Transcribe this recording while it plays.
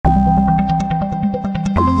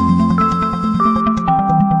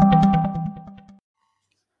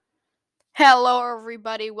Hello,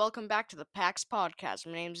 everybody. Welcome back to the PAX podcast.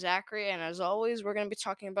 My name's Zachary, and as always, we're going to be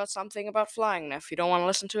talking about something about flying. Now, if you don't want to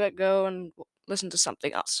listen to it, go and listen to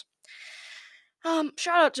something else. Shout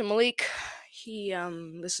out to Malik. He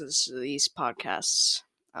listens to these podcasts.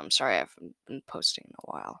 I'm sorry I haven't been posting in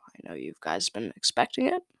a while. I know you guys been expecting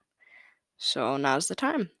it, so now's the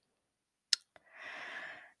time.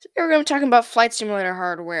 Today we're going to be talking about flight simulator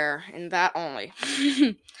hardware, and that only.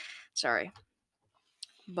 Sorry,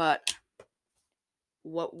 but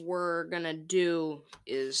what we're gonna do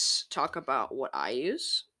is talk about what I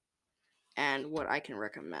use and what I can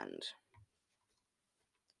recommend.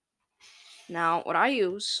 Now, what I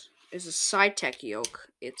use is a SciTech yoke.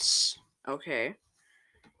 It's okay.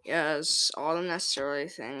 It has all the necessary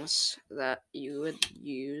things that you would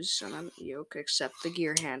use on a yoke, except the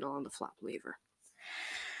gear handle and the flap lever.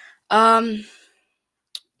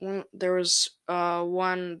 There was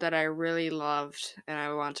one that I really loved and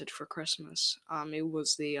I wanted for Christmas. It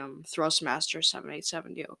was the Thrustmaster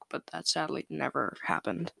 787 yoke, but that sadly never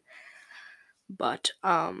happened. But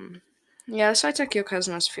yeah, the SciTech yoke has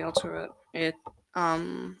a nice feel to it. It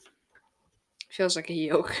feels like a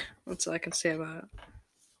yoke. That's all I can say about it.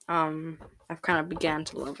 I've kind of began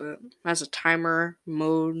to love it. It has a timer,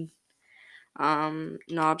 mode,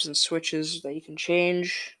 knobs and switches that you can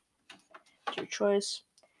change to your choice.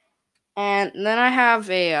 And then I have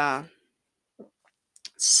a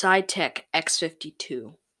SciTech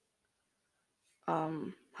X52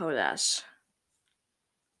 HODAS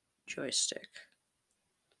joystick.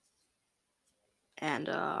 And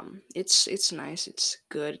it's nice, it's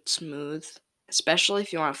good, it's smooth. Especially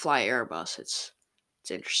if you want to fly Airbus, it's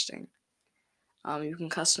interesting. You can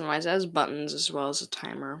customize it as buttons as well as a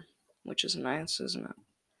timer, which is nice, isn't it?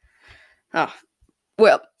 Oh,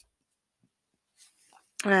 well,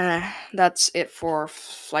 that's it for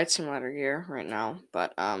Flight Simulator gear right now.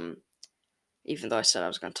 But even though I said I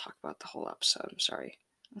was going to talk about the whole episode, I'm sorry.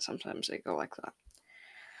 Sometimes they go like that.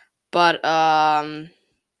 But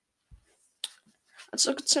let's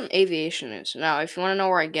look at some aviation news. Now, if you want to know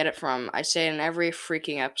where I get it from, I say it in every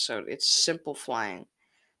freaking episode. It's Simple Flying.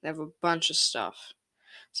 They have a bunch of stuff.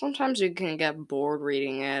 Sometimes you can get bored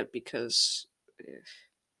reading it because...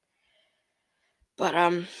 But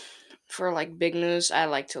for like big news, I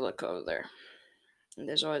like to look over there. And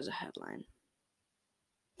there's always a headline.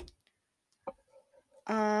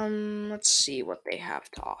 Let's see what they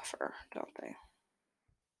have to offer, don't they?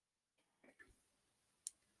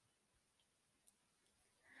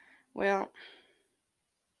 Well,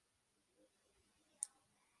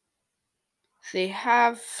 they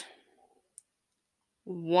have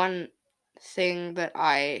one thing that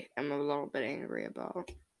I am a little bit angry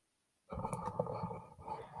about.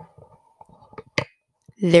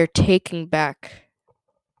 They're taking back.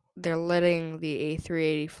 They're letting the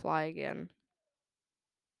A380 fly again.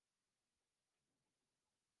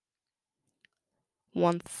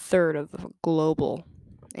 1/3 of the global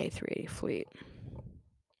A380 fleet.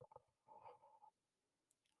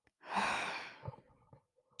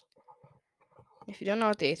 If you don't know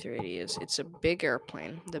what the A380 is, it's a big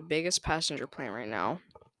airplane, the biggest passenger plane right now.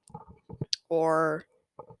 Or,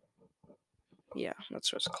 yeah,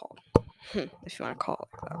 that's what it's called. If you want to call it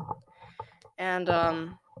like that. And,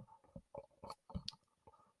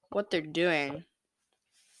 what they're doing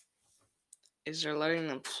is they're letting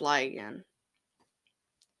them fly again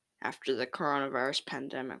after the coronavirus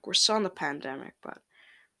pandemic. We're still in the pandemic, but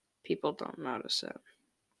people don't notice it.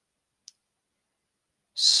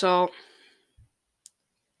 So,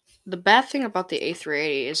 the bad thing about the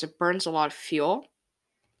A380 is it burns a lot of fuel.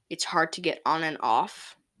 It's hard to get on and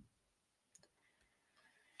off.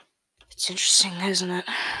 It's interesting, isn't it?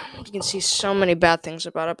 You can see so many bad things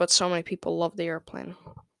about it, but so many people love the airplane.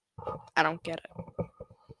 I don't get it.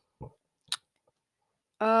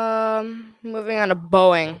 Moving on to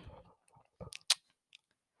Boeing.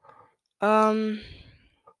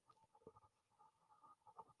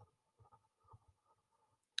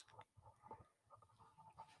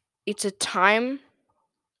 It's a time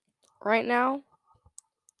right now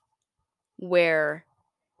where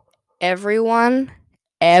everyone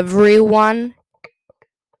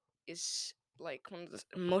is like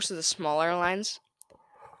most of the small airlines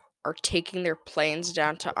are taking their planes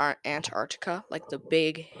down to Antarctica, like the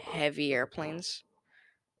big heavy airplanes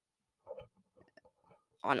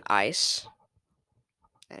on ice.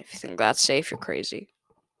 And if you think that's safe, you're crazy.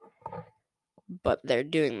 But they're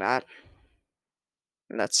doing that.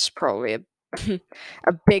 And that's probably a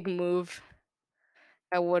big move.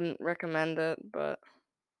 I wouldn't recommend it, but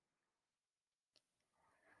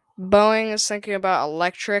Boeing is thinking about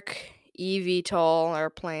electric eVTOL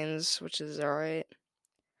airplanes, which is alright.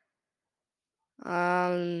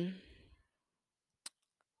 Um,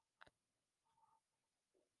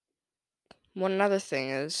 One other thing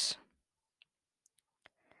is,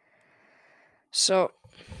 so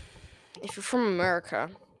if you're from America,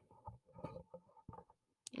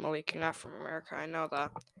 Malik, you're not from America, I know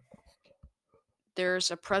that.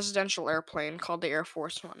 There's a presidential airplane called the Air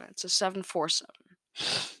Force One. It's a 747.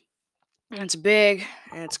 And it's big,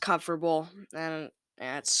 and it's comfortable, and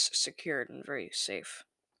it's secured and very safe.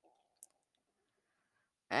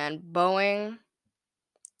 And Boeing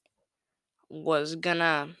was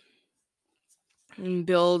gonna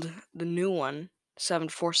build the new one,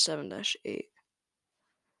 747-8,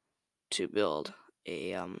 to build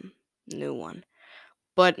a new one.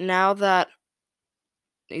 But now that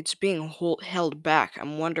it's being held back,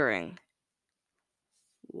 I'm wondering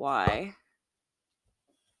why.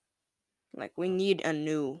 Like, we need a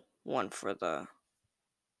new one for the.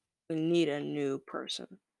 We need a new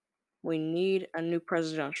person. We need a new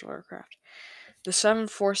presidential aircraft. The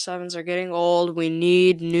 747s are getting old. We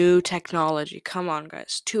need new technology. Come on,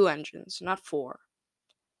 guys. 2 engines, not 4.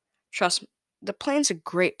 Trust me. The plane's a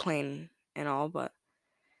great plane and all, but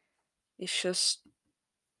it's just.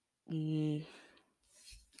 Mm,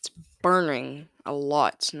 it's burning a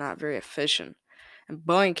lot. It's not very efficient. And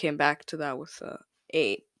Boeing came back to that with the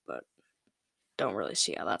 8, but don't really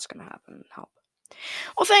see how that's going to happen and help.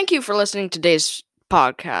 Well, thank you for listening to today's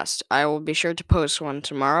podcast. I will be sure to post one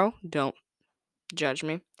tomorrow. Don't judge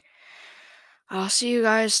me. I'll see you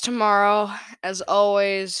guys tomorrow. As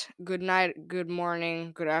always, good night, good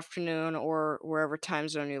morning, good afternoon, or wherever time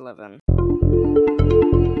zone you live in.